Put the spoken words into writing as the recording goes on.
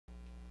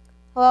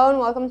Hello and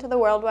welcome to the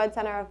Worldwide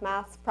Center of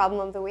Math's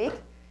Problem of the Week.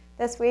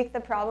 This week the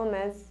problem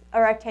is a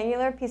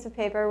rectangular piece of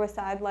paper with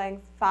side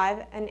lengths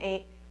 5 and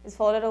 8 is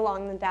folded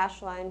along the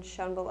dashed line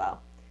shown below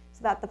so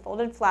that the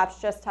folded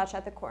flaps just touch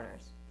at the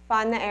corners.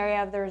 Find the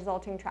area of the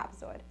resulting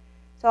trapezoid.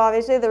 So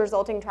obviously the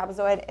resulting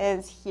trapezoid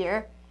is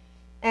here,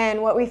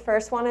 and what we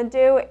first want to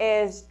do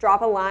is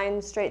drop a line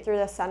straight through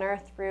the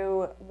center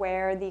through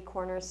where the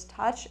corners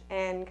touch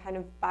and kind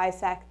of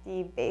bisect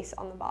the base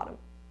on the bottom.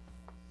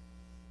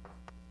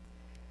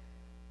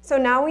 So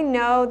now we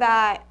know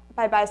that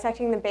by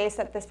bisecting the base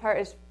that this part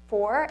is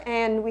 4,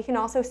 and we can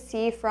also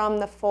see from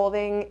the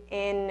folding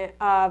in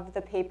of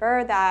the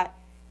paper that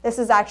this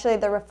is actually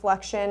the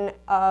reflection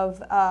of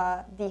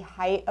the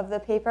height of the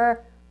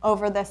paper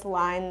over this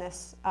line,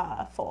 this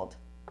fold.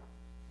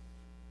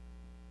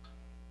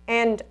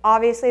 And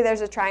obviously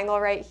there's a triangle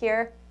right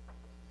here,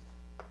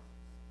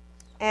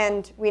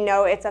 and we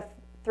know it's a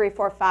 3,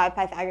 4, 5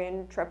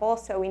 Pythagorean triple,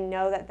 so we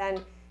know that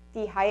then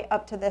the height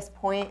up to this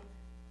point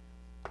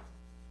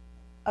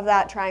of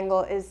that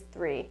triangle is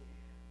 3.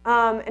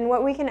 And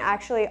what we can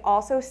actually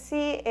also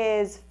see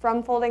is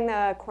from folding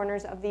the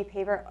corners of the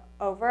paper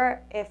over,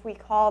 if we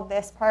call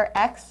this part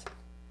x,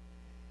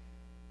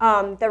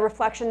 the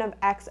reflection of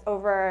x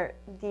over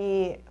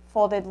the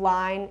folded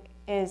line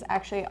is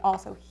actually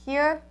also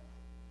here.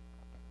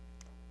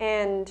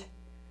 And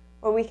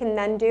what we can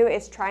then do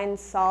is try and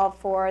solve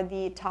for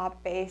the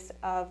top base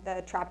of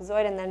the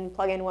trapezoid and then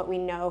plug in what we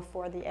know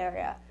for the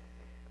area.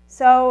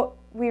 So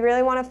we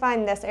really want to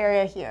find this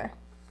area here.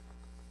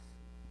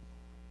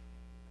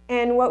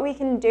 And what we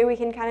can do, we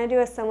can kind of do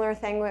a similar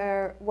thing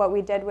where what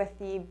we did with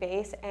the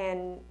base,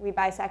 and we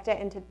bisect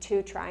it into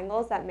 2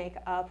 triangles that make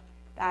up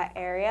that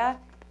area.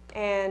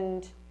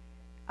 And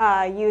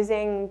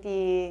using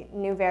the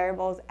new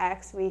variables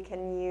x, we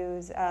can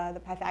use the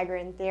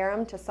Pythagorean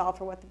theorem to solve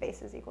for what the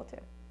base is equal to.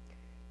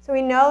 So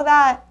we know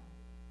that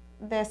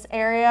this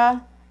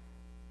area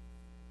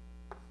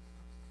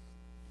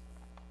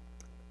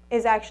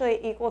is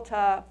actually equal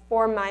to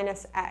 4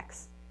 minus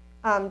x.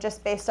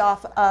 Just based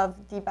off of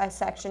the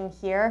bisection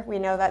here, we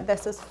know that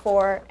this is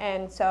 4,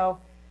 and so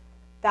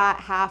that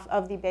half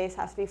of the base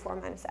has to be 4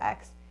 minus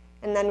x.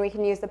 And then we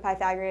can use the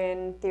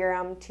Pythagorean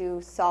theorem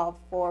to solve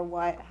for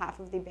what half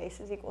of the base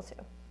is equal to.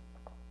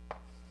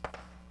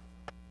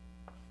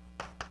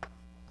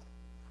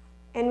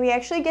 And we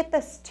actually get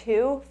this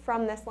 2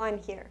 from this line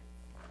here.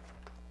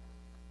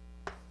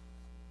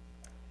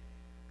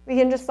 We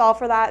can just solve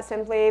for that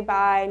simply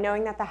by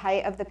knowing that the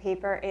height of the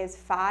paper is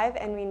 5,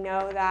 and we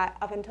know that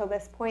up until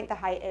this point the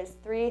height is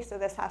 3, so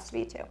this has to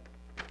be 2.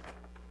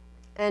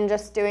 And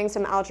just doing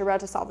some algebra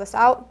to solve this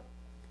out.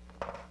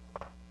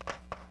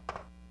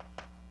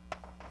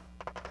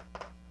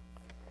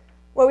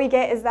 What we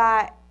get is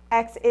that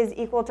x is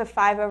equal to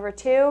 5 over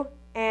 2,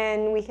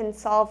 and we can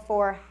solve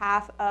for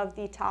half of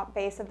the top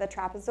base of the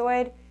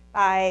trapezoid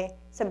by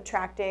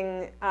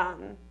subtracting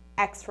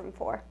x from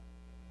 4.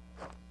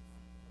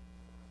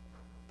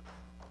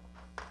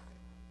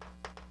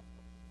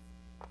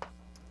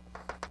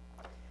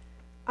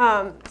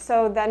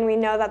 So then we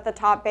know that the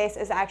top base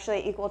is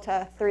actually equal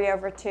to 3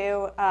 over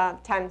 2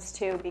 times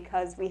 2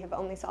 because we have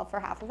only solved for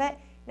half of it.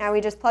 Now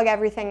we just plug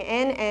everything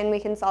in and we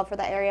can solve for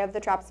the area of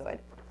the trapezoid.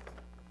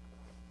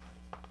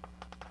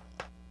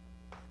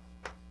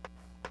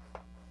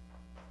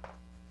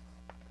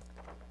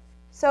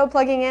 So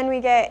plugging in, we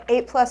get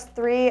 8 plus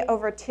 3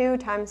 over 2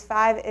 times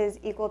 5 is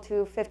equal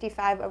to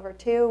 55 over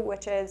 2,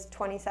 which is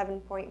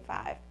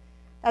 27.5.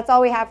 That's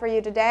all we have for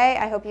you today.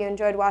 I hope you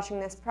enjoyed watching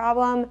this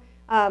problem.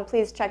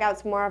 Please check out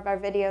some more of our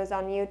videos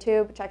on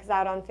YouTube, check us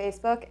out on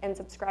Facebook, and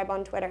subscribe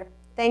on Twitter.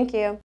 Thank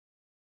you.